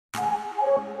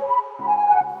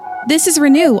This is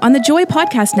Renew on the Joy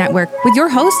Podcast Network with your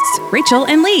hosts, Rachel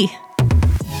and Lee.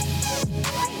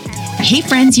 Hey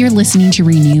friends, you're listening to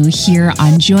Renew here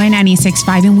on Joy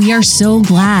 96.5, and we are so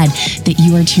glad that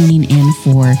you are tuning in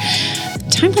for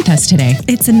time with us today.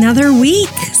 It's another week,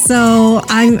 so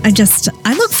I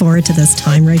look forward to this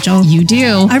time, Rachel. You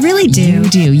do. I really do. You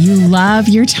do. You love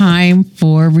your time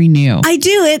for Renew. I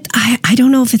do. I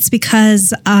don't know if it's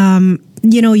because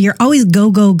you're always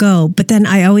go, go, go, but then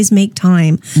I always make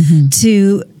time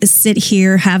to sit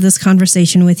here, have this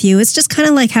conversation with you. It's just kind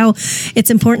of like how it's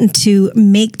important to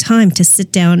make time to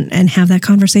sit down and have that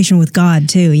conversation with God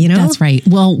too, you know? That's right.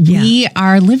 Well, we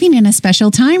are living in a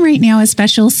special time right now, a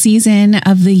special season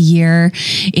of the year.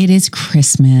 It is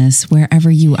Christmas, wherever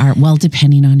you are. Well,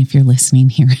 depending on if you're listening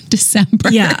here in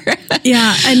December. Yeah.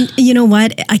 Yeah. And you know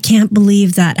what? I can't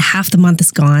believe that half the month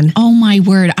is gone. Oh my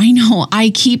word. I know.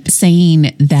 I keep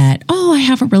saying that, I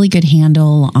have a really good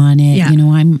handle on it. Yeah. You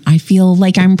know, I feel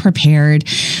like I'm prepared,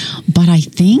 but I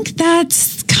think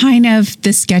that's kind of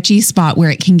the sketchy spot where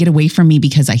it can get away from me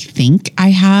because I think I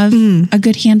have a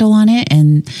good handle on it,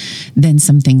 and then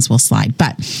some things will slide.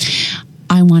 But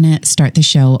I want to start the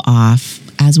show off,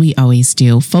 as we always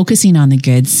do, focusing on the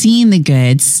good, seeing the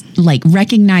goods, like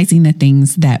recognizing the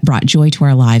things that brought joy to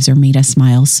our lives or made us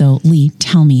smile. So Lee,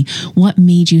 tell me, what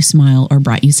made you smile or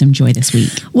brought you some joy this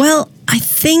week? Well, I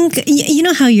think, you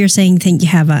know how you're saying think you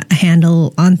have a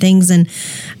handle on things. And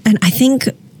I think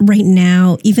right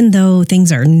now, even though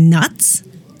things are nuts,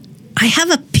 I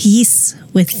have a peace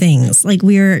with things. Like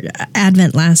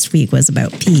Advent last week was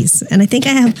about peace. And I think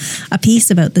I have a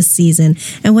peace about this season.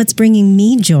 And what's bringing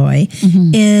me joy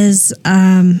is,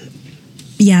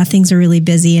 things are really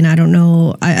busy. And I don't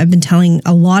know, I've been telling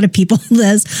a lot of people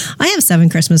this. I have 7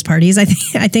 Christmas parties. I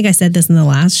think I said this in the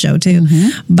last show too.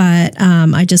 But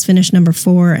I just finished number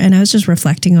 4, and I was just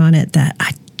reflecting on it that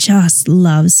I just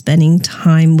love spending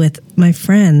time with my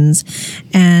friends,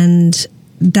 and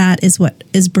that is what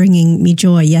is bringing me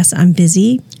joy. Yes, I'm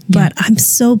busy, but I'm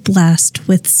so blessed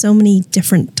with so many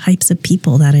different types of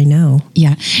people that I know.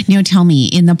 Yeah. Now tell me,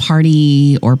 in the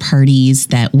party or parties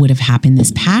that would have happened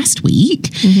this past week,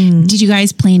 did you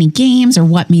guys play any games, or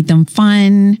what made them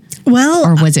fun? Well,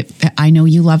 or was it, I know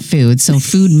you love food, so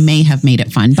food may have made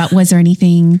it fun, but was there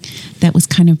anything that was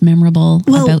kind of memorable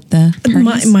about the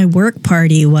parties? My work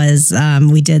party was,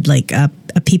 we did like a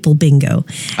people bingo.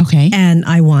 Okay. And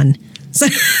I won. So,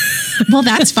 well,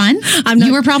 that's fun.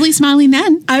 You were probably smiling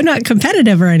then. I'm not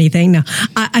competitive or anything. No,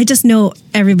 I just know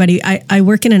everybody. I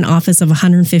work in an office of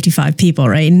 155 people,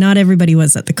 right? Not everybody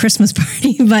was at the Christmas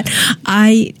party, but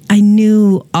I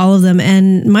knew all of them,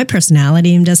 and my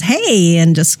personality and just, hey,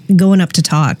 and just going up to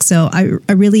talk. So I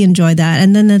really enjoyed that.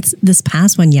 And then this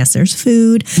past one, yes, there's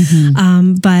food,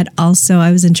 but also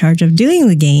I was in charge of doing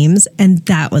the games, and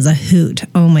that was a hoot.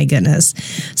 Oh my goodness.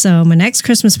 So my next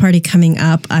Christmas party coming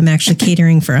up, I'm actually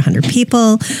catering for 100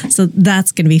 people. So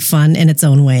that's going to be fun in its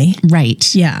own way.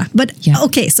 Right. Yeah. But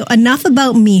okay, so enough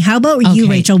about me. How about you,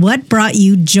 Rachel? What brought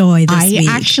you joy this week?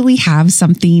 I actually have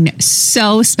something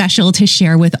so special to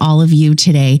share with all of you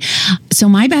today. So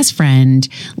my best friend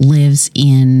lives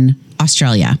in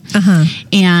Australia,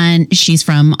 and she's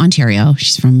from Ontario.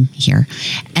 She's from here,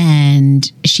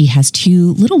 and she has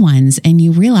 2 little ones. And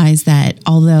you realize that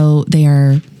although they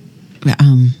are,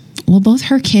 both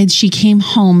her kids, she came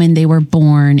home and they were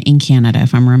born in Canada,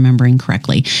 if I'm remembering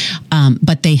correctly.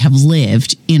 But they have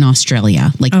lived in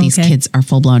Australia. Like these kids are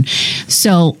full blown.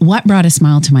 So what brought a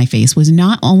smile to my face was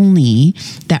not only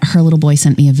that her little boy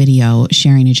sent me a video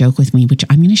sharing a joke with me, which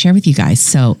I'm going to share with you guys.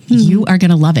 So you are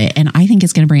going to love it. And I think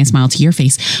it's going to bring a smile to your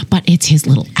face, but it's his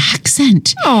little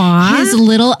accent. Aww. His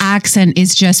little accent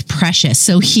is just precious.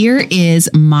 So here is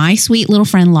my sweet little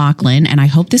friend Lachlan. And I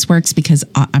hope this works because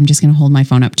I'm just going to hold my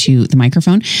phone up to the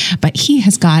microphone, but he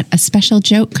has got a special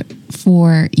joke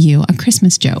for you, a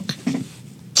Christmas joke.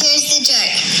 Here's the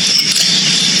joke.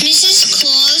 Mrs.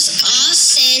 Claus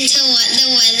asked Santa what the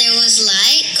weather was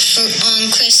like on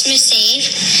Christmas Eve,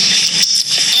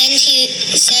 and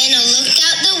Santa looked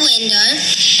out the window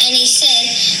and he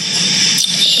said,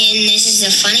 and this is the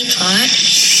funny part,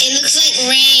 it looks like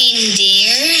rain,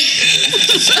 dear.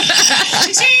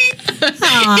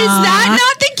 Is that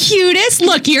not the cutest?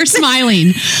 Look, you're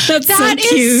smiling. That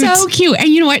is so cute. And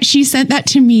you know what? She sent that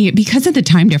to me because of the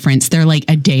time difference. They're like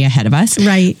a day ahead of us.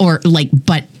 Right.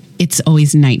 But it's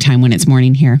always nighttime when it's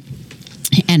morning here.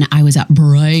 And I was up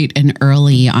bright and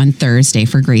early on Thursday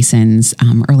for Grayson's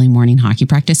early morning hockey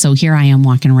practice. So here I am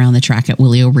walking around the track at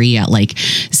Willie O'Ree at like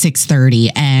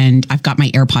 6:30, and I've got my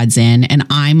AirPods in and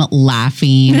I'm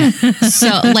laughing.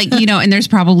 So like, you know, and there's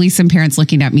probably some parents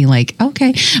looking at me like,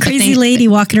 okay. Crazy lady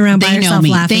walking around by herself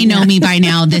laughing. They know me by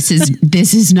now. This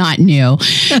is not new.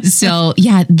 So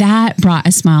yeah, that brought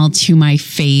a smile to my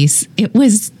face. It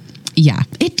was... Yeah,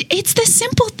 it's the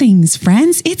simple things,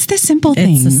 friends. It's the simple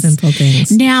things. It's the simple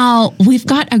things. Now, we've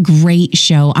got a great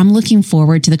show. I'm looking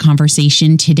forward to the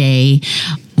conversation today.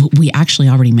 We actually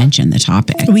already mentioned the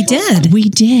topic. We did. We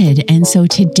did. And so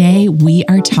today we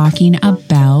are talking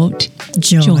about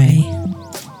joy.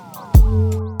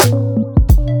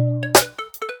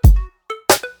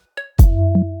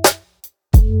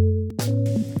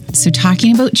 So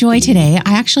talking about joy today,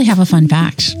 I actually have a fun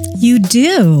fact. You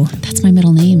do. That's my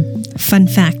middle name. Fun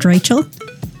fact, Rachel.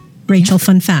 Rachel,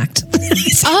 fun fact.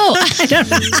 Oh, I don't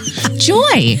know.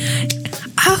 Joy.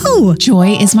 Oh.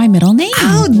 Joy is my middle name.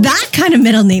 Oh, that kind of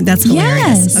middle name. That's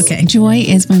hilarious. Yes. Okay. Joy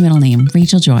is my middle name.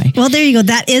 Rachel Joy. Well, there you go.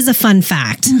 That is a fun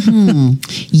fact.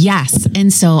 Yes.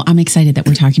 And so I'm excited that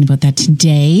we're talking about that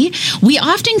today. We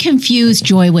often confuse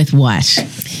joy with what?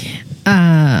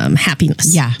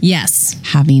 Happiness. Yeah. Yes.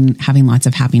 Having lots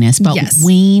of happiness. But Yes.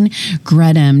 Wayne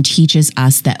Grudem teaches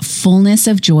us that fullness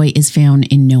of joy is found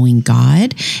in knowing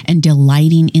God and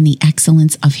delighting in the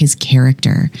excellence of his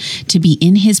character. To be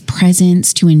in his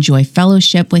presence, to enjoy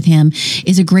fellowship with him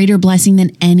is a greater blessing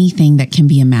than anything that can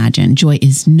be imagined. Joy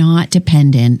is not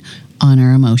dependent on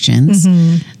our emotions.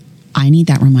 I need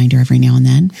that reminder every now and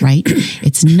then, right?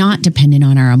 It's not dependent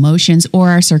on our emotions or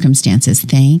our circumstances.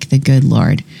 Thank the good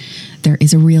Lord. There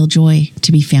is a real joy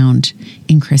to be found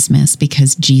in Christmas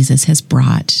because Jesus has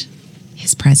brought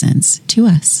his presence to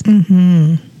us.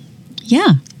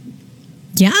 Yeah.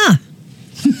 Yeah.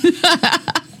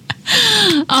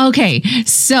 Okay.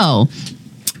 So,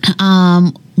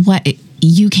 what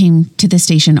you came to the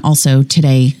station also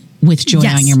today with joy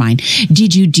Yes. on your mind.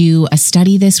 Did you do a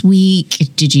study this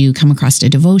week? Did you come across a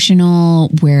devotional?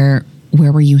 Where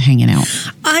were you hanging out?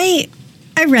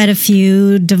 I read a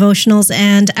few devotionals,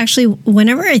 and actually,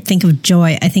 whenever I think of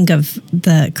joy, I think of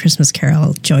the Christmas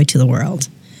Carol, "Joy to the World."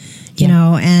 You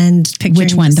know, and picturing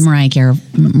Which one? The Mariah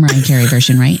Carey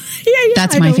version, right? Yeah,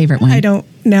 That's my favorite one. I don't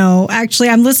know. Actually,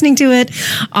 I'm listening to it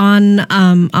on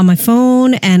my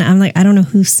phone, and I'm like, I don't know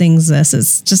who sings this.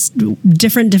 It's just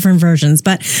different versions.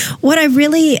 But what I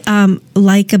really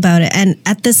like about it, and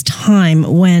at this time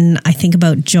when I think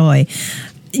about joy,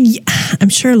 I'm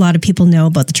sure a lot of people know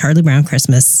about the Charlie Brown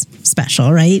Christmas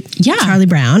special, right? Yeah. Charlie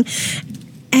Brown.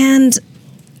 And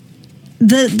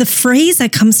the phrase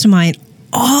that comes to mind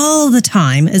all the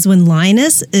time is when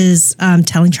Linus is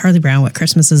telling Charlie Brown what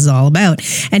Christmas is all about.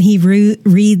 And he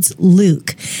reads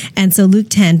Luke. And so Luke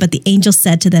 10, but the angel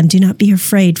said to them, "Do not be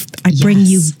afraid. I bring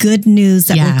you good news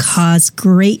that will cause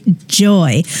great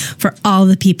joy for all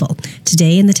the people.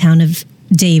 Today in the town of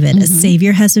David, a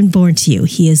Savior has been born to you.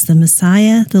 He is the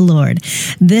Messiah, the Lord.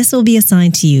 This will be a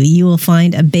sign to you. You will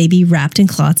find a baby wrapped in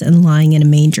cloths and lying in a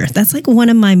manger." That's like one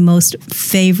of my most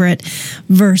favorite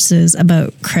verses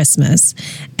about Christmas.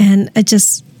 And it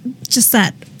just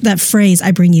that phrase,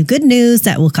 "I bring you good news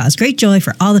that will cause great joy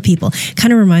for all the people,"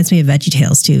 kind of reminds me of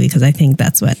VeggieTales too, because I think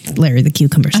that's what Larry the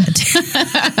Cucumber said too.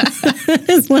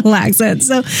 His little accent.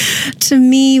 So to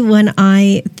me, when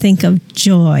I think of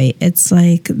joy, it's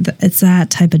like, it's that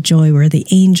type of joy where the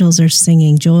angels are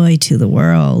singing joy to the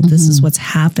world. This is what's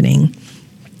happening.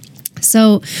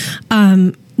 So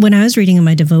when I was reading in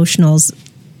my devotionals,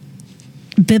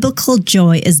 biblical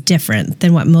joy is different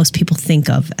than what most people think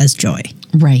of as joy.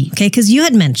 Right. Okay, because you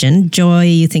had mentioned joy,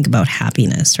 you think about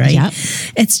happiness, right? Yep.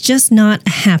 It's just not a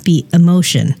happy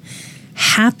emotion.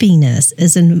 Happiness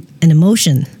is an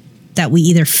emotion that we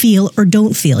either feel or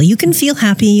don't feel. You can feel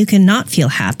happy, you can not feel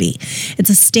happy. It's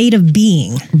a state of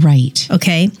being. Right.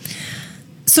 Okay?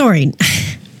 Sorry.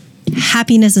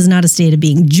 Happiness is not a state of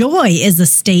being. Joy is a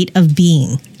state of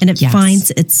being, and it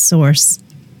finds its source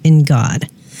in God.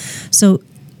 So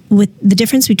with the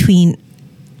difference between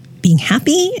being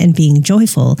happy and being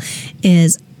joyful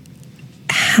is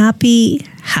happy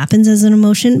happens as an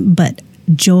emotion, but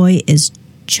joy is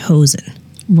chosen.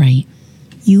 Right.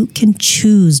 You can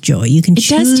choose joy. You can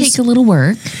choose. It does take a little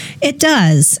work. It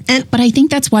does. But I think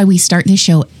that's why we start this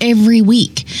show every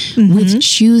week with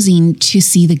choosing to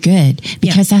see the good,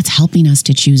 because that's helping us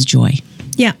to choose joy.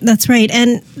 Yeah, that's right.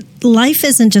 And life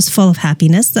isn't just full of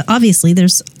happiness. Obviously,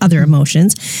 there's other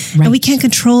emotions. Right. And we can't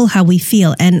control how we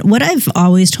feel. And what I've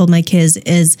always told my kids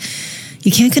is,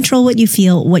 You can't control what you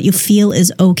feel. What you feel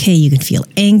is okay. You can feel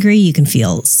angry. You can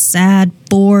feel sad,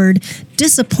 bored,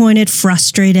 disappointed,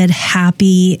 frustrated,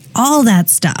 happy, all that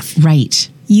stuff. Right.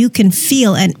 You can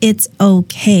feel, and it's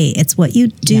okay. It's what you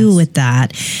do with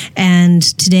that. And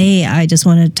today I just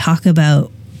want to talk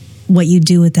about what you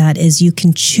do with that is you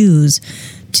can choose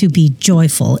to be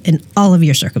joyful in all of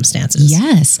your circumstances.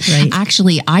 Yes. Right.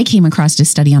 Actually, I came across a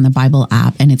study on the Bible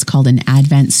app, and it's called an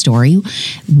Advent story,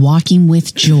 Walking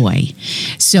with Joy.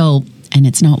 So, and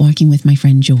it's not walking with my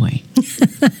friend Joy.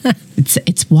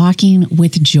 It's walking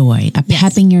with joy, a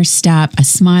pep in your step, a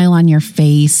smile on your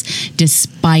face,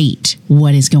 despite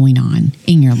what is going on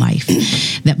in your life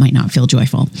that might not feel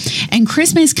joyful. And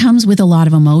Christmas comes with a lot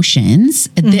of emotions.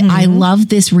 I love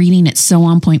this reading. It's so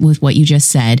on point with what you just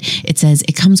said. It says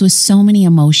it comes with so many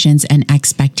emotions and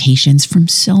expectations from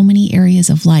so many areas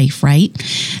of life, right?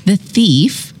 The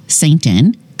thief,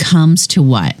 Satan, comes to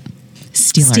what?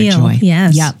 Steal our joy.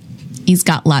 Yes. Yep. He's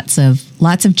got lots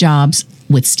of jobs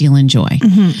with stealing joy.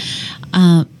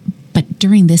 But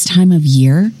during this time of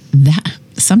year, that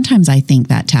sometimes I think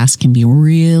that task can be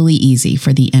really easy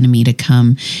for the enemy to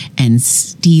come and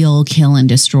steal, kill, and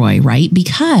destroy, right?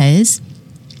 Because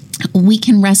we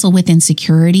can wrestle with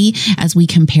insecurity as we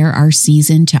compare our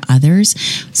season to others.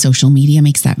 Social media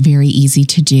makes that very easy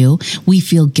to do. We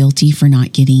feel guilty for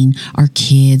not getting our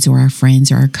kids or our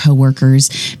friends or our coworkers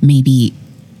maybe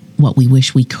what we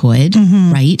wish we could,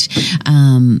 right?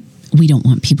 We don't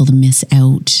want people to miss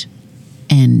out,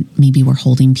 and maybe we're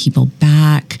holding people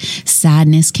back.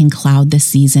 Sadness can cloud the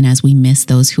season as we miss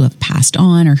those who have passed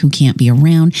on or who can't be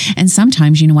around. And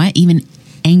sometimes, you know what, even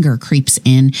anger creeps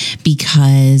in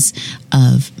because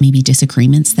of maybe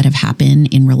disagreements that have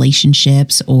happened in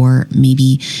relationships, or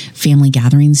maybe family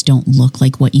gatherings don't look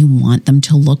like what you want them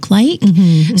to look like.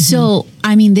 So,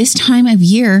 I mean, this time of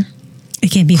year, it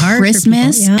can be hard.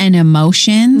 Christmas and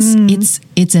emotions.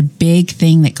 It's a big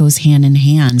thing that goes hand in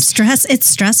hand. Stress. It's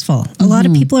stressful. A lot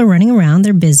of people are running around.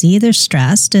 They're busy. They're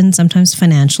stressed, and sometimes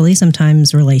financially,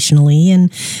 sometimes relationally.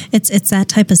 And it's that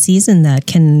type of season that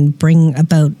can bring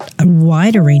about a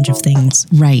wider range of things.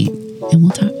 Right.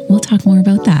 And we'll talk more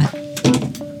about that.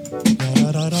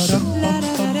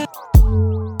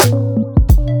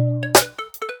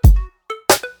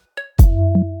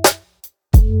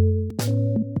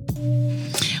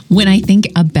 When I think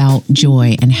about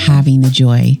joy and having the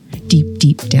joy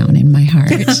deep down in my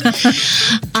heart,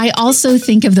 I also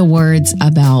think of the words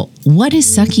about what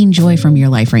is sucking joy from your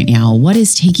life right now? What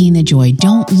is taking the joy?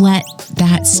 Don't let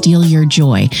that steal your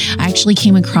joy. I actually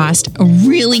came across a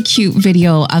really cute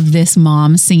video of this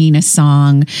mom singing a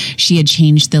song. She had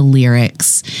changed the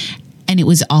lyrics, and it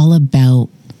was all about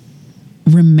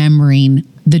remembering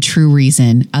the true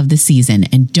reason of the season,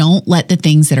 and don't let the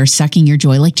things that are sucking your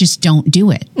joy, like, just don't do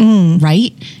it.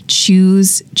 Right?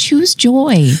 Choose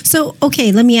joy. So,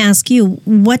 okay, let me ask you,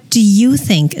 what do you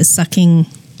think is sucking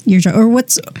your joy, or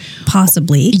what's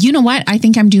possibly? You know what? I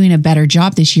think I'm doing a better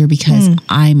job this year because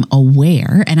I'm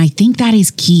aware, and I think that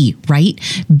is key, right?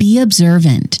 Be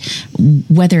observant,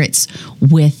 whether it's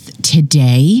with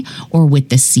today or with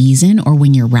the season, or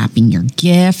when you're wrapping your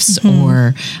gifts,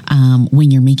 or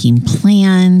when you're making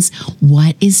plans.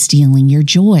 What is stealing your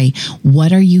joy?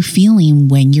 What are you feeling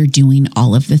when you're doing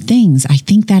all of the things? I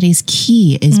think that is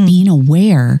key, is being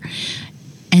aware,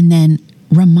 and then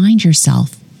remind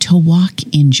yourself to walk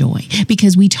in joy,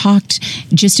 because we talked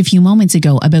just a few moments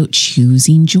ago about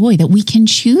choosing joy, that we can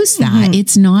choose that.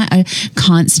 It's not a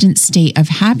constant state of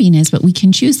happiness, but we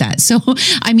can choose that. So,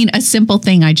 I mean, a simple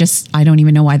thing, I don't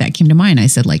even know why that came to mind. I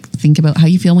said, like, think about how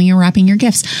you feel when you're wrapping your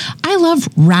gifts. I love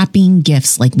wrapping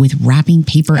gifts, like with wrapping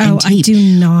paper and tape. I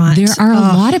do not. There are a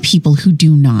lot of people who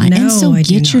do not. No, and so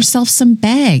get yourself some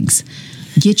bags.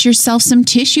 Get yourself some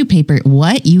tissue paper.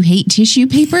 What? You hate tissue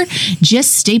paper?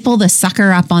 Just staple the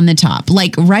sucker up on the top.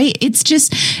 Like, right? It's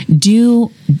just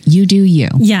do you.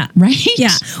 Yeah. Right? Yeah.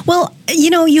 Well,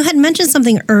 you had mentioned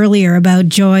something earlier about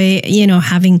joy,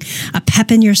 having a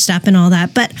pep in your step and all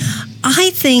that. But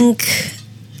I think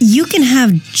you can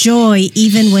have joy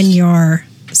even when you're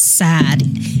sad.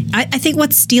 I think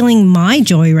what's stealing my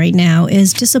joy right now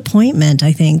is disappointment,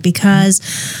 I think, because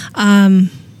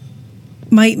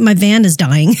my van is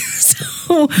dying,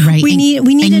 so we need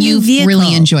a new vehicle.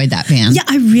 Really enjoyed that van. Yeah,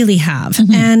 I really have,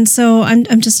 and so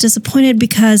I'm just disappointed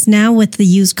because now with the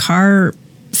used car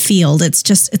field,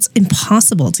 it's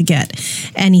impossible to get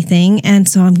anything, and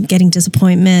so I'm getting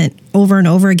disappointment over and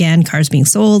over again. Cars being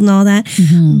sold and all that,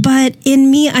 but in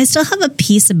me, I still have a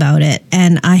peace about it,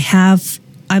 and I have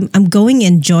I'm going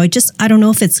in joy. Just, I don't know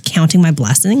if it's counting my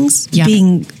blessings,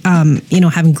 being,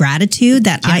 having gratitude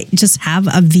that I just have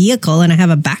a vehicle and I have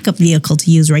a backup vehicle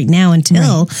to use right now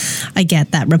until I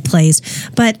get that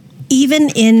replaced. But even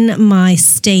in my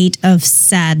state of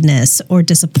sadness or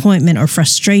disappointment or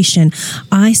frustration,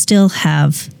 I still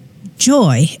have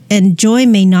joy, and joy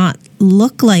may not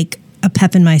look like a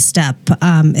pep in my step.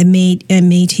 It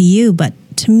may to you, but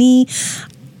to me,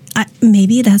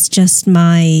 maybe that's just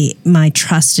my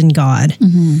trust in God,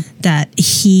 that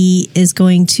He is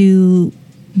going to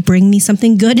bring me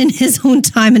something good in His own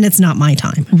time, and it's not my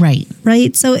time.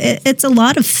 Right. So it's a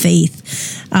lot of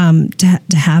faith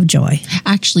to have joy.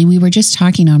 Actually, we were just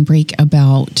talking on break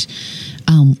about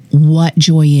what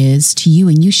joy is to you,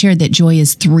 and you shared that joy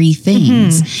is 3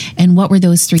 things. And what were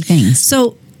those 3 things?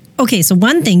 So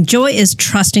one thing, joy is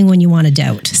trusting when you want to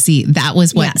doubt. See, that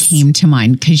was what came to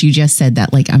mind, because you just said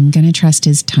that, like, I'm going to trust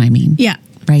His timing. Yeah.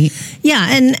 Right?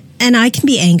 Yeah, and I can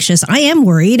be anxious. I am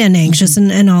worried and anxious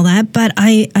and all that, but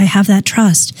I have that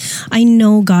trust. I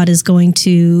know God is going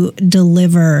to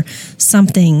deliver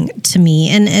something to me.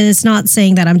 And it's not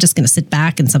saying that I'm just going to sit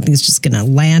back and something's just going to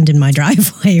land in my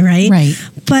driveway, right? Right.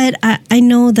 But I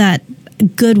know that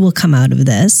good will come out of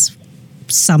this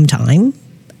sometime.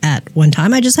 At one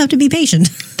time, I just have to be patient.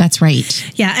 That's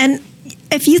right. Yeah, and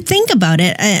if you think about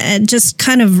it, just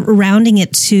kind of rounding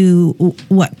it to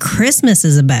what Christmas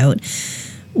is about,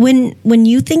 when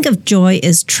you think of joy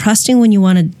is trusting when you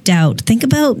want to doubt, think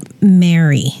about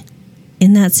Mary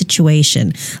in that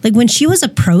situation. Like when she was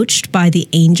approached by the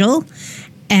angel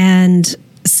and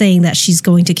saying that she's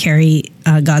going to carry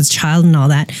God's child and all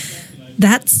that,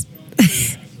 that's...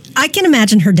 I can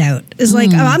imagine her doubt. It's like,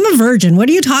 oh, I'm a virgin. What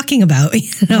are you talking about?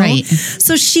 Right.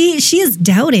 So she is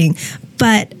doubting,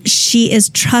 but she is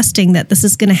trusting that this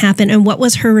is going to happen. And what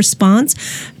was her response?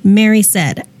 Mary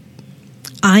said,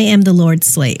 I am the Lord's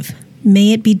slave.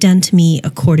 May it be done to me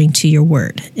according to your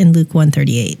word, in Luke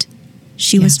 1:38.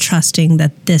 She was trusting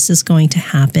that this is going to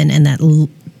happen and that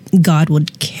God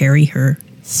would carry her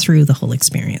through the whole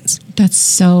experience. That's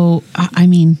so,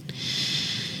 the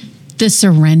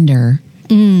surrender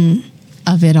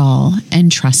of it all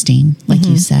and trusting, like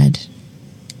you said,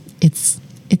 it's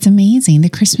amazing. The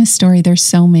Christmas story, there's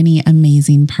so many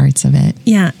amazing parts of it.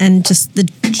 Yeah, and just the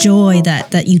joy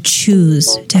that you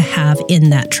choose to have in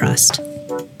that trust.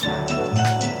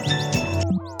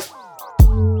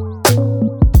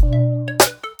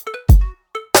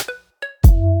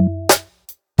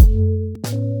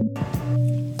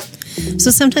 So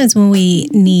sometimes when we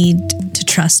need to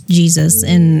trust Jesus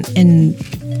in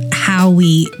how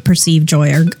we perceive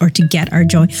joy or to get our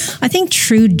joy, I think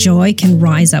true joy can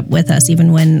rise up with us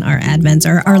even when our advents,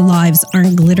 our lives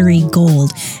aren't glittery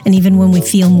gold, and even when we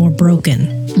feel more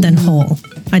broken than whole.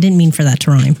 I didn't mean for that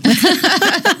to rhyme.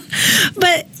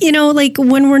 But, like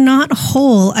when we're not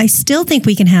whole, I still think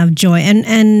we can have joy.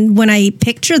 And when I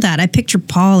picture that, I picture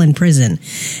Paul in prison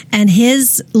and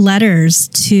his letters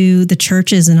to the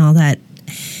churches and all that.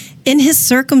 In his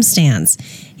circumstance,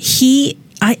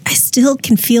 I still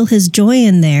can feel his joy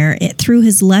in there through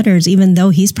his letters, even though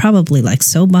he's probably like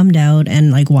so bummed out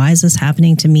and like, why is this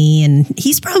happening to me? And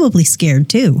he's probably scared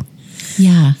too.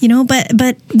 Yeah.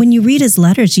 But when you read his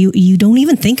letters, you don't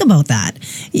even think about that.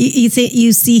 You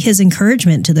see his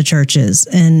encouragement to the churches,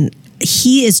 and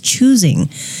he is choosing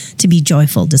to be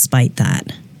joyful despite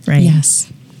that, right?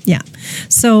 Yes. Yeah.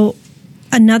 So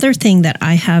another thing that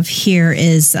I have here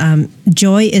is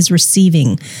joy is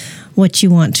receiving what you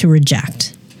want to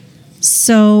reject.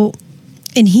 So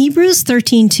in Hebrews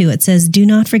 13:2, it says, "Do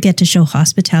not forget to show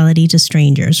hospitality to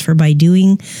strangers, for by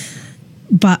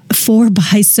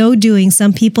so doing,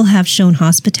 some people have shown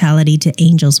hospitality to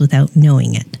angels without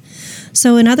knowing it."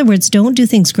 So in other words, don't do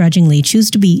things grudgingly. Choose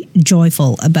to be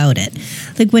joyful about it.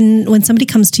 Like when somebody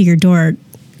comes to your door,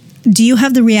 do you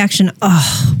have the reaction,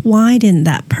 oh, why didn't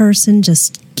that person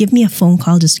just give me a phone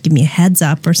call, just give me a heads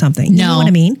up or something? No. You know what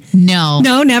I mean? No.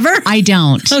 No, never? I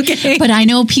don't. Okay. But I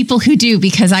know people who do,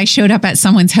 because I showed up at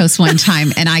someone's house one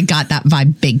time and I got that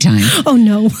vibe big time. Oh,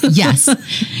 no. Yes.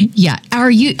 Yeah.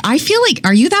 Are you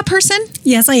that person?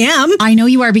 Yes, I am. I know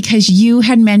you are, because you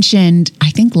had mentioned, I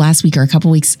think last week or a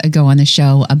couple weeks ago on the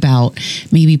show, about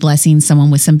maybe blessing someone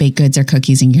with some baked goods or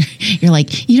cookies. And you're like,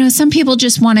 some people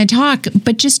just want to talk,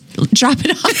 but just drop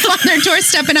it off on their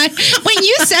doorstep. And when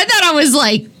you said that, I was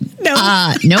like, nope.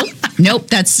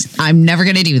 I'm never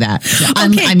going to do that.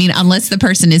 Okay. Unless the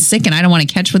person is sick and I don't want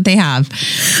to catch what they have.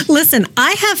 Listen,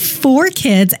 I have 4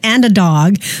 kids and a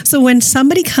dog. So when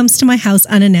somebody comes to my house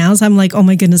unannounced, I'm like, oh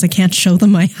my goodness, I can't show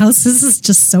them my house. This is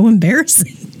just so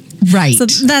embarrassing. Right. So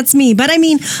that's me. But I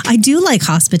mean, I do like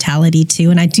hospitality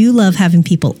too, and I do love having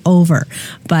people over.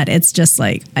 But it's just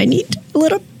like, I need a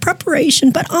little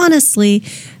preparation. But honestly,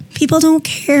 people don't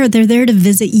care. They're there to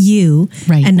visit you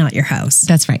and not your house.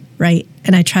 That's right. Right.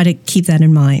 And I try to keep that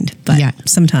in mind. But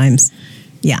sometimes,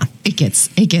 it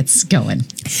gets going.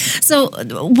 So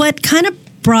what kind of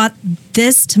brought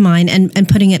this to mind and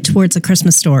putting it towards a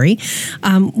Christmas story,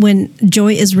 when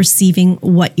Joy is receiving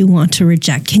what you want to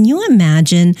reject. Can you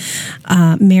imagine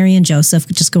Mary and Joseph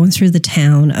just going through the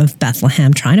town of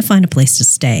Bethlehem trying to find a place to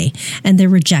stay, and they're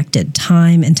rejected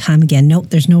time and time again?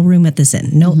 Nope, there's no room at this inn.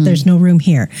 Nope, there's no room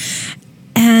here.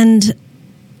 And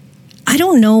I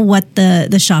don't know what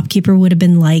the shopkeeper would have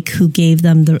been like who gave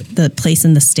them the place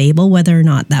in the stable, whether or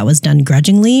not that was done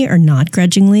grudgingly or not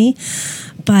grudgingly.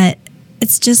 But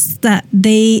it's just that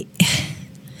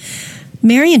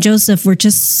Mary and Joseph were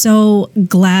just so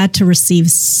glad to receive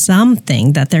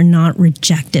something that they're not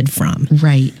rejected from.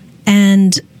 Right.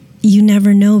 And you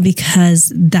never know,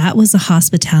 because that was a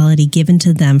hospitality given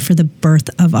to them for the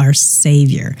birth of our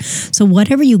Savior. So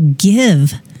whatever you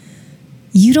give,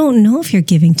 you don't know if you're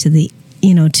giving to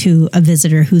to a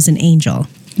visitor who's an angel.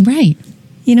 Right.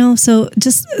 So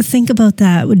just think about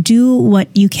that. Do what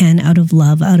you can out of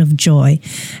love, out of joy,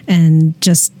 and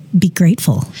just be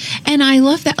grateful. And I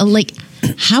love that. Like,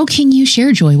 how can you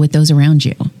share joy with those around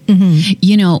you?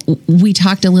 We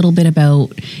talked a little bit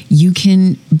about you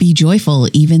can be joyful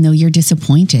even though you're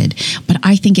disappointed. But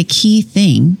I think a key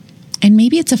thing, and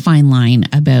maybe it's a fine line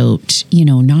about,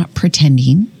 not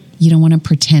pretending. You don't want to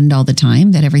pretend all the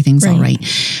time that everything's all right.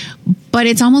 But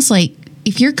it's almost like,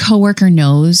 if your coworker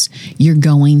knows you're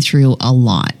going through a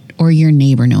lot, or your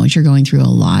neighbor knows you're going through a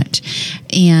lot,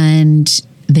 and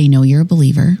they know you're a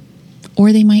believer,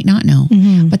 or they might not know,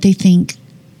 but they think,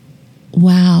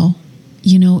 wow,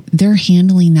 they're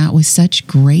handling that with such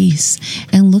grace.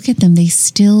 And look at them. They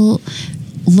still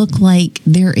look like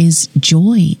there is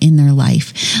joy in their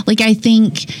life. Like, I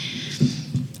think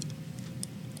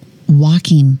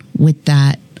walking with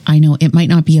that, I know it might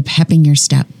not be a pep in your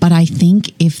step, but I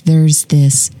think if there's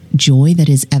this joy that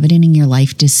is evident in your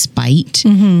life despite,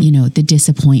 the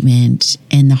disappointment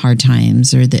and the hard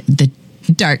times, or the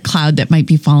dark cloud that might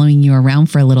be following you around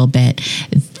for a little bit,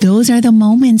 those are the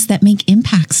moments that make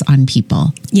impacts on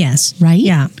people. Yes. Right?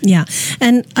 Yeah. Yeah.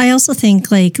 And I also think,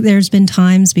 like, there's been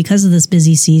times because of this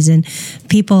busy season,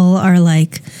 people are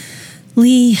like,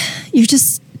 Lee, you're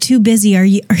just too busy. Are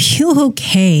you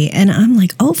okay? And I'm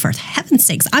like, oh, for heaven's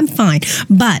sakes, I'm fine.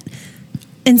 But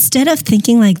instead of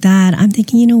thinking like that, I'm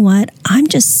thinking, you know what? I'm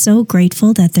just so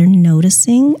grateful that they're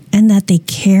noticing and that they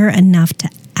care enough to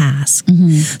ask.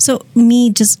 So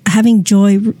me just having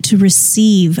joy to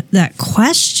receive that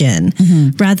question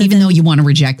rather even though you want to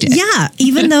reject it. Yeah.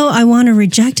 Even though I want to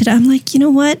reject it, I'm like, you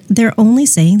know what? They're only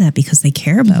saying that because they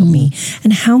care about me.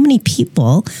 And how many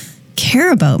people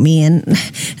care about me? And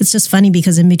it's just funny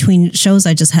because in between shows,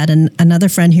 I just had another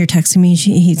friend here texting me.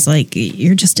 He's like,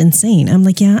 you're just insane. I'm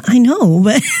like, yeah, I know,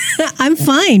 but I'm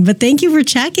fine. But thank you for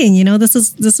checking. This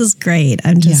is great.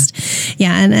 I'm just,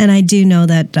 and I do know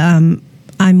that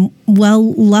I'm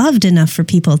well loved enough for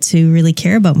people to really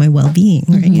care about my well-being.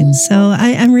 Right? So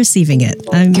I'm receiving it.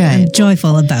 I'm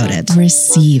joyful about it.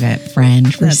 Receive it,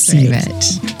 friend. Receive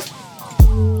it.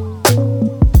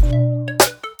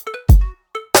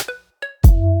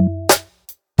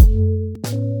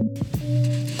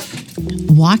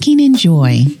 Walking in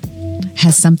joy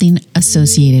has something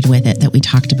associated with it that we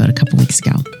talked about a couple weeks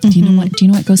ago. Do you know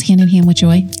what goes hand in hand with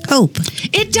joy? Hope.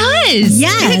 It does.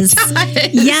 Yes.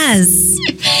 It does.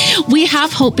 Yes. We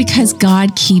have hope because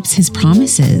God keeps his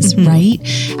promises, right?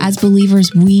 As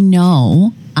believers, we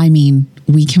know,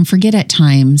 we can forget at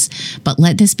times, but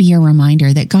let this be a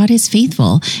reminder that God is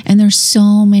faithful. And there's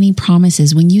so many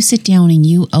promises. When you sit down and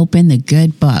you open the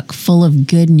good book full of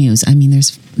good news,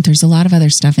 there's a lot of other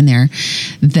stuff in there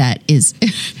that is,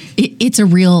 it's a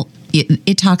real,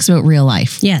 it talks about real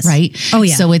life. Yes. Right? Oh,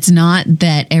 yeah. So it's not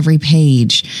that every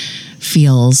page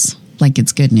feels like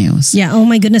it's good news. Yeah. Oh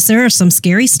my goodness. There are some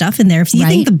scary stuff in there. If you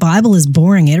think the Bible is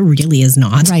boring, it really is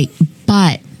not. Right.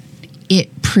 But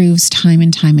it proves time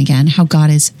and time again how God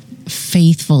is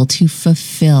faithful to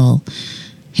fulfill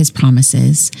his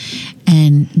promises.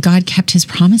 And God kept his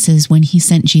promises when he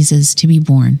sent Jesus to be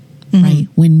born, right?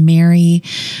 When Mary,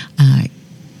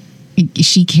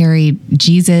 she carried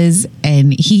Jesus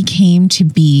and he came to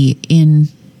be in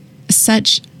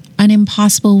such an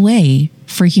impossible way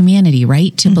for humanity,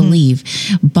 right? To believe,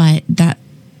 but that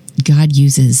God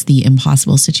uses the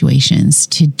impossible situations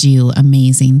to do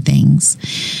amazing things.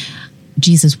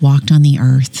 Jesus walked on the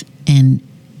earth and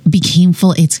became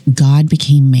God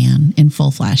became man in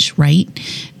full flesh, right?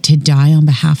 To die on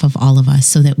behalf of all of us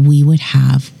so that we would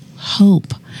have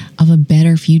hope of a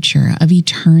better future, of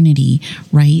eternity,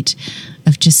 right?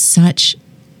 Of just such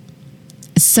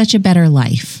a better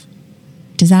life.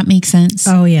 Does that make sense?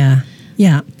 Oh, yeah.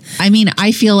 Yeah. I mean,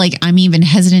 I feel like I'm even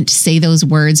hesitant to say those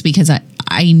words because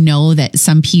I know that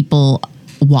some people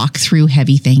walk through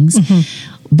heavy things,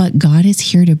 but God is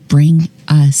here to bring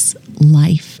us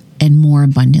life and more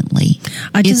abundantly.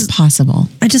 It's possible.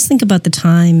 I just think about the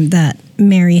time that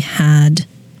Mary had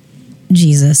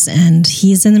Jesus and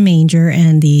he's in the manger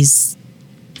and these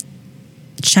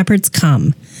shepherds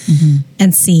come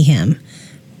and see him.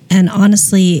 And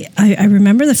honestly, I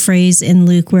remember the phrase in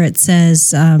Luke where it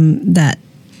says that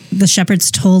the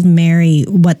shepherds told Mary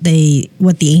what the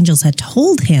angels had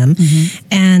told him,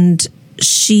 and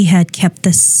she had kept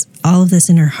all of this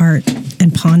in her heart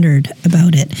and pondered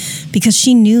about it because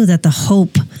she knew that the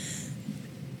hope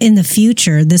in the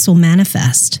future this will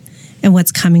manifest, and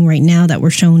what's coming right now that we're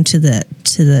shown to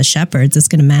the shepherds is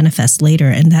going to manifest later,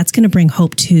 and that's going to bring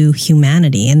hope to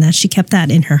humanity. And that she kept that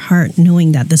in her heart,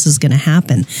 knowing that this is going to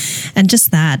happen, and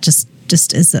just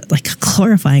is like a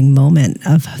glorifying moment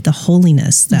of the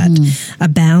holiness that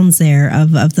abounds there,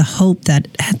 of the hope that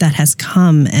has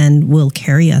come and will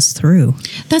carry us through.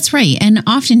 That's right. And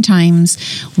oftentimes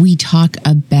we talk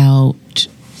about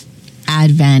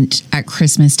Advent at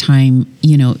Christmas time.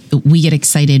 You know, we get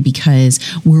excited because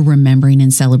we're remembering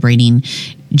and celebrating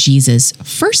Jesus'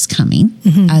 first coming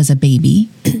as a baby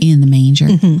in the manger,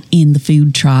 in the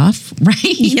food trough, right?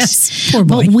 Yes, poor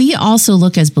boy. But we also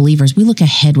look as believers, we look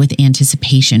ahead with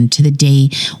anticipation to the day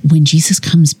when Jesus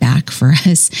comes back for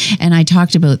us. And I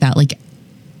talked about that, like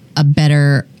a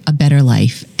better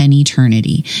life and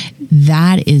eternity.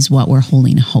 That is what we're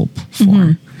holding hope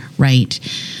for, right?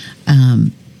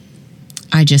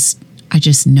 I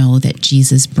just know that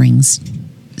Jesus brings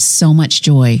so much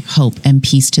joy, hope, and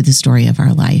peace to the story of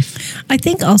our life. I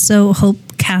think also hope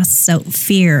casts out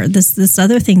fear. This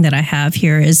other thing that I have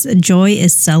here is joy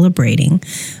is celebrating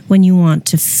when you want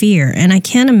to fear. And I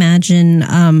can't imagine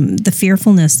the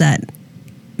fearfulness that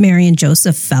Mary and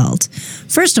Joseph felt.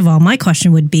 First of all, my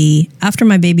question would be, after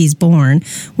my baby's born,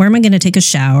 where am I going to take a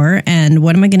shower and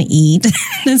what am I going to eat?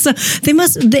 And so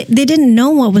they didn't know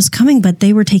what was coming, but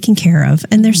they were taken care of,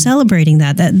 and they're celebrating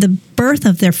that the birth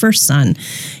of their first son,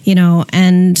 you know.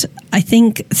 And I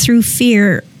think through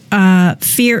fear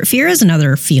is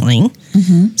another feeling.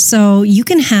 So you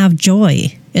can have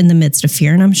joy in the midst of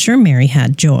fear, and I'm sure Mary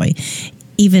had joy,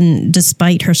 even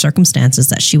despite her circumstances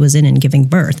that she was in giving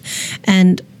birth.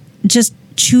 And just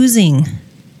choosing,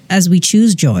 as we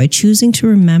choose joy, choosing to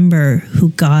remember who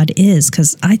God is,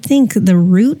 because I think the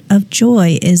root of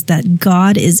joy is that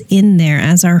God is in there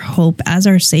as our hope, as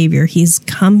our Savior. He's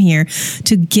come here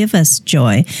to give us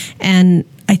joy. And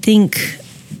I think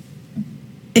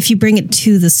if you bring it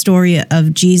to the story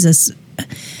of Jesus'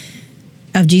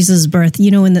 birth,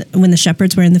 you know, when the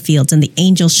shepherds were in the fields and the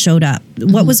angels showed up,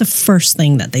 what was the first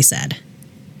thing that they said?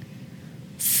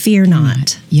 Fear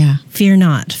not. Yeah. Fear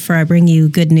not, for I bring you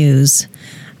good news.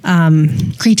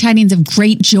 Great tidings of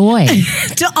great joy.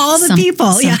 To all the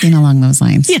people. Something along those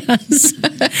lines. Yes.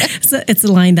 It's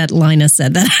a line that Lina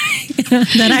said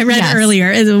that I read earlier.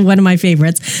 Is one of my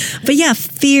favorites. But yeah,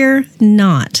 fear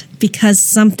not, because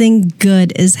something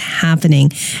good is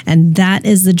happening. And that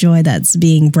is the joy that's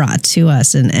being brought to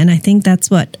us. And I think that's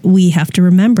what we have to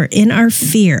remember. In our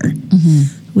fear,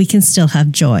 we can still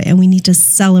have joy. And we need to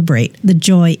celebrate the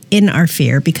joy in our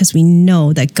fear because we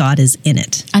know that God is in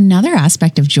it. Another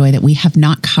aspect of joy that we have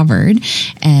not covered,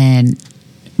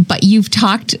 but you've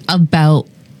talked about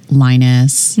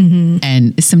Linus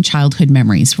and some childhood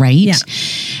memories, right? Yeah.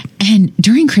 And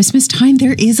during Christmas time,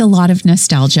 there is a lot of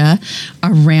nostalgia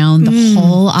around the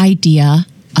whole idea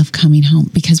of coming home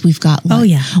because we've got Oh,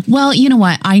 yeah. Well, you know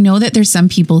what? I know that there's some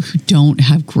people who don't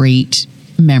have great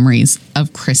memories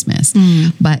of Christmas,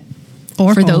 but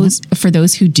Or for home.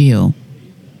 those who do,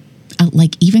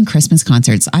 like even Christmas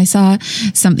concerts. I saw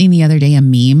something the other day, a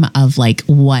meme of like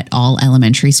what all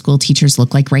elementary school teachers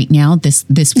look like right now this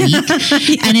week.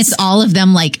 And it's all of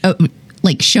them like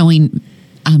showing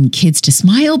kids to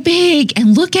smile big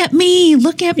and look at me,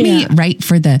 right,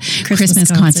 for the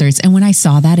Christmas concerts. And when I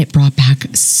saw that, it brought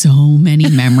back so many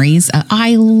memories.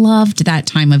 I loved that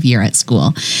time of year at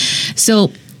school.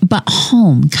 So, but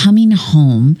coming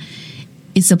home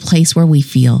is a place where we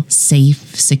feel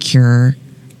safe, secure,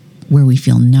 where we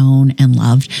feel known and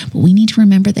loved. But we need to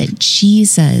remember that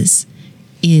Jesus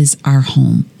is our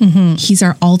home. He's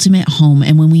our ultimate home.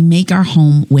 And when we make our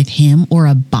home with him or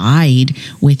abide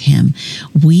with him,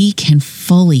 we can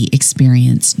fully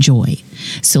experience joy.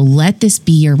 So let this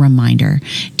be your reminder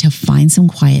to find some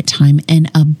quiet time and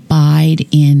abide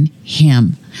in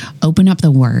him. Open up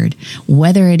the word,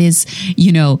 whether it is,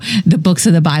 the books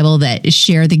of the Bible that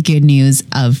share the good news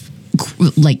of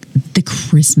like the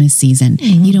Christmas season.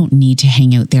 You don't need to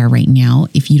hang out there right now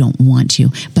if you don't want to,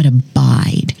 but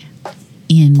abide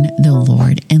in the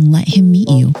Lord and let him meet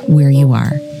you where you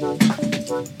are.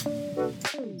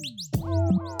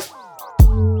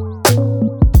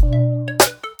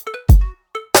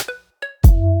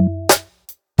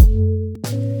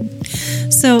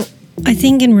 So I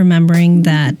think in remembering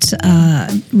that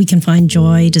we can find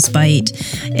joy despite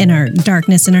in our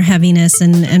darkness and our heaviness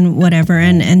and whatever,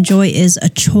 and joy is a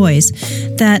choice,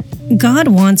 that God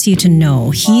wants you to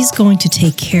know he's going to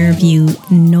take care of you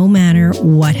no matter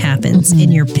what happens.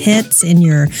 In your pits, in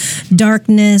your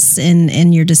darkness,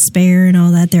 in your despair and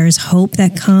all that, there is hope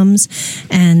that comes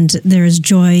and there is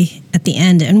joy at the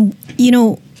end. And,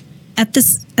 at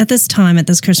this time, at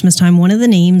this Christmas time, one of the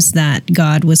names that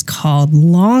God was called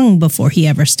long before he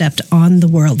ever stepped on the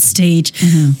world stage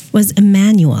was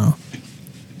Emmanuel.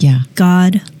 Yeah.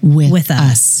 God with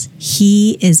us.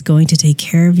 He is going to take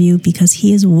care of you because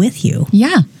he is with you.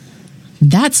 Yeah.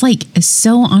 That's like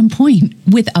so on point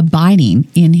with abiding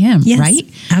in him, Yes, right?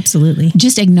 Absolutely.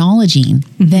 Just acknowledging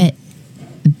that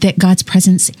God's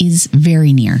presence is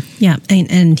very near. Yeah.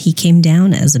 And he came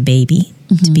down as a baby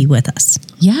to be with us.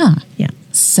 Yeah. Yeah.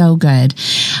 So good.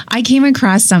 I came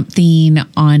across something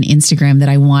on Instagram that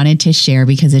I wanted to share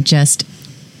because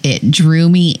it drew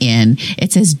me in.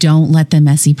 It says, don't let the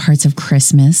messy parts of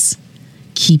Christmas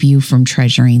keep you from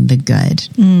treasuring the good.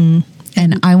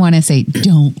 And I want to say,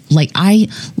 I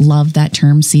love that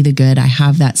term, see the good. I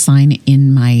have that sign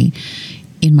in my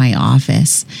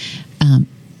office.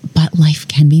 But life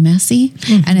can be messy.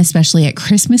 And especially at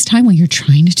Christmas time when you're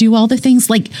trying to do all the things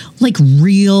like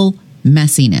real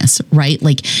messiness, right?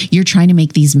 Like you're trying to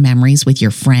make these memories with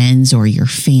your friends or your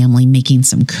family, making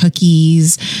some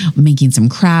cookies, making some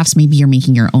crafts. Maybe you're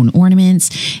making your own ornaments.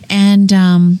 And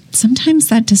sometimes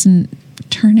that doesn't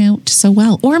turn out so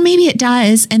well. Or maybe it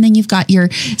does. And then you've got your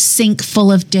sink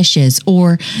full of dishes,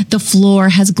 or the floor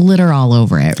has glitter all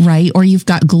over it, right? Or you've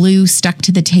got glue stuck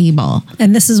to the table.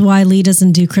 And this is why Lee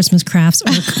doesn't do Christmas crafts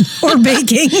or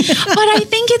baking. But I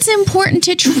think it's important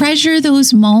to treasure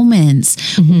those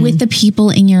moments with the people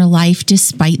in your life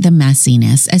despite the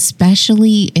messiness,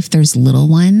 especially if there's little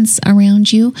ones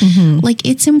around you. Like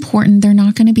it's important. They're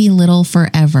not going to be little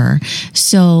forever.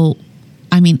 So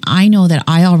I know that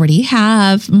I already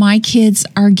have. My kids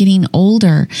are getting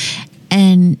older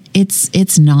and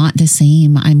it's not the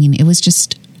same. It was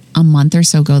just a month or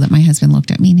so ago that my husband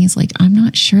looked at me and he's like, I'm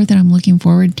not sure that I'm looking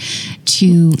forward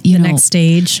to, the next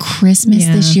stage Christmas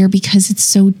this year because it's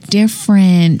so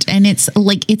different. And it's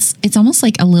like, it's almost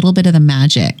like a little bit of the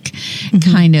magic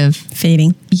kind of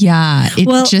fading. Yeah.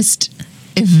 It just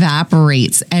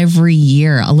evaporates every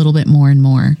year a little bit more and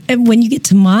more. And when you get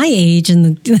to my age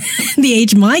and the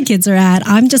age my kids are at,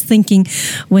 I'm just thinking,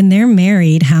 when they're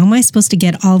married, how am I supposed to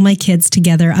get all my kids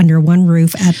together under one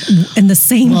roof in the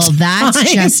same time? Well,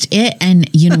 that's just it. And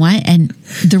you know what? And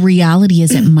the reality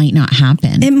is it might not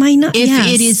happen. It might not.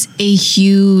 If it is a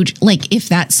huge, if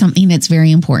that's something that's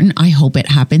very important, I hope it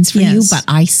happens for you. But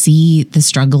I see the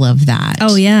struggle of that.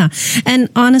 Oh, yeah. And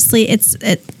honestly,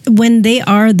 when they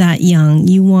are that young,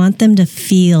 you want them to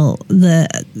feel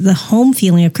the home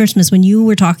feeling of Christmas. When you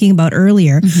were talking about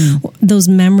earlier, those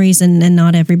memories, and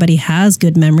not everybody has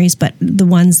good memories, but the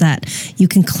ones that you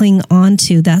can cling on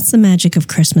to, that's the magic of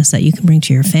Christmas that you can bring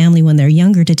to your family when they're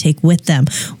younger to take with them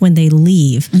when they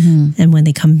leave and when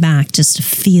they come back, just to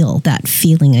feel that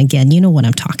feeling again. You know what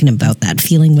I'm talking about, that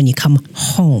feeling when you come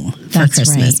home for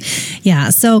Christmas. Right. Yeah.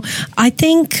 So I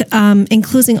think in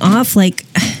closing off,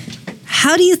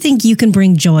 how do you think you can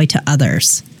bring joy to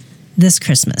others this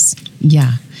Christmas?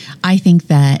 Yeah, I think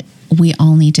that we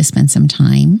all need to spend some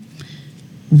time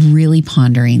really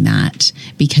pondering that,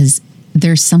 because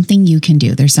there's something you can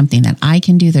do. There's something that I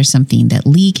can do. There's something that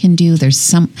Lee can do. There's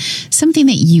something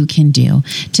that you can do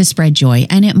to spread joy.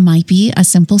 And it might be a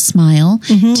simple smile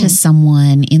to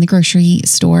someone in the grocery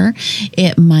store.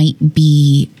 It might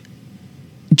be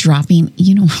dropping,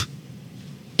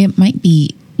 it might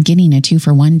be getting a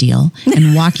 2-for-1 deal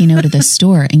and walking out of the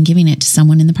store and giving it to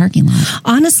someone in the parking lot.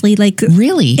 Honestly, like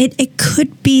Really? it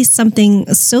could be something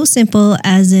so simple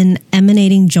as in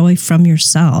emanating joy from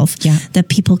yourself that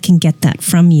people can get that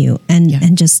from you.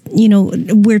 And just,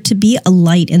 we're to be a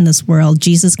light in this world.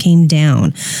 Jesus came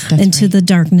down into the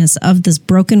darkness of this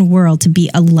broken world to be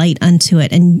a light unto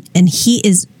it. And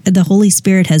the Holy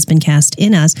Spirit has been cast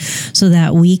in us so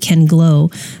that we can glow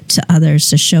to others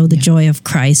to show the joy of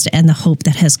Christ and the hope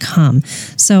that has come.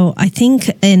 So I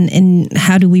think in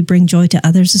how do we bring joy to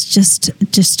others is just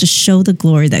to show the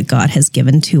glory that God has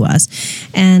given to us.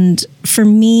 And for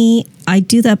me, I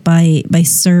do that by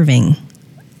serving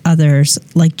others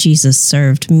like Jesus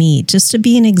served me, just to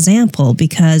be an example,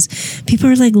 because people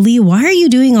are like, Lee, why are you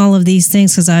doing all of these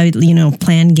things? Because I,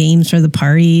 plan games for the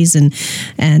parties and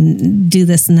do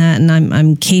this and that, and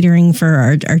I'm catering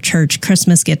for our church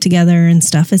Christmas get together and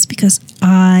stuff. It's because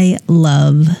I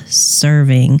love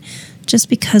serving, just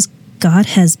because God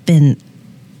has been,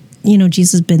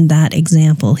 Jesus has been that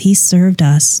example. He served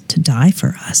us to die for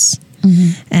us.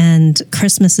 Mm-hmm. And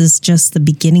Christmas is just the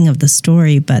beginning of the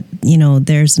story, but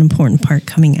there's an important part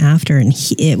coming after, and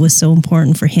it was so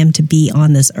important for him to be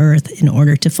on this earth in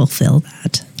order to fulfill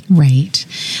that. Right.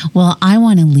 Well, I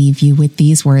want to leave you with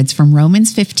these words from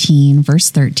Romans 15, verse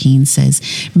 13 says,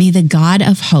 "May the God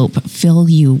of hope fill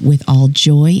you with all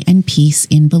joy and peace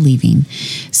in believing,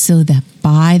 so that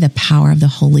by the power of the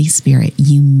Holy Spirit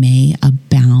you may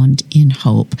abound in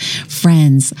hope."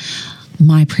 Friends,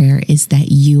 my prayer is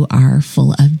that you are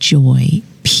full of joy,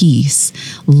 peace,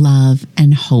 love,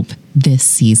 and hope this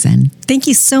season. Thank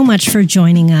you so much for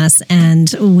joining us,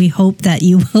 and we hope that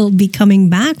you will be coming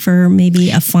back for maybe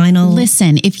a final...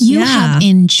 Listen, if you have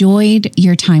enjoyed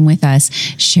your time with us,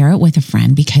 share it with a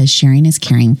friend, because sharing is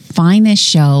caring. Find this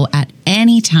show at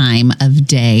any time of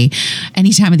day,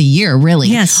 any time of the year, really.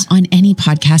 Yes. On any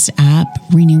podcast app,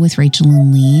 Renew with Rachel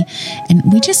and Lee. And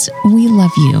we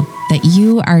love you, that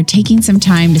you are taking some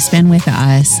time to spend with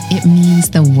us. It means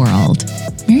the world.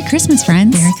 Merry Christmas,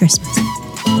 friends. Merry Christmas.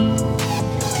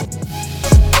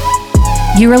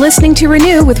 You are listening to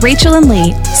Renew with Rachel and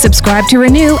Lee. Subscribe to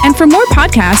Renew, and for more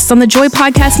podcasts on the Joy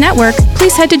Podcast Network,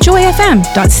 please head to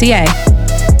joyfm.ca.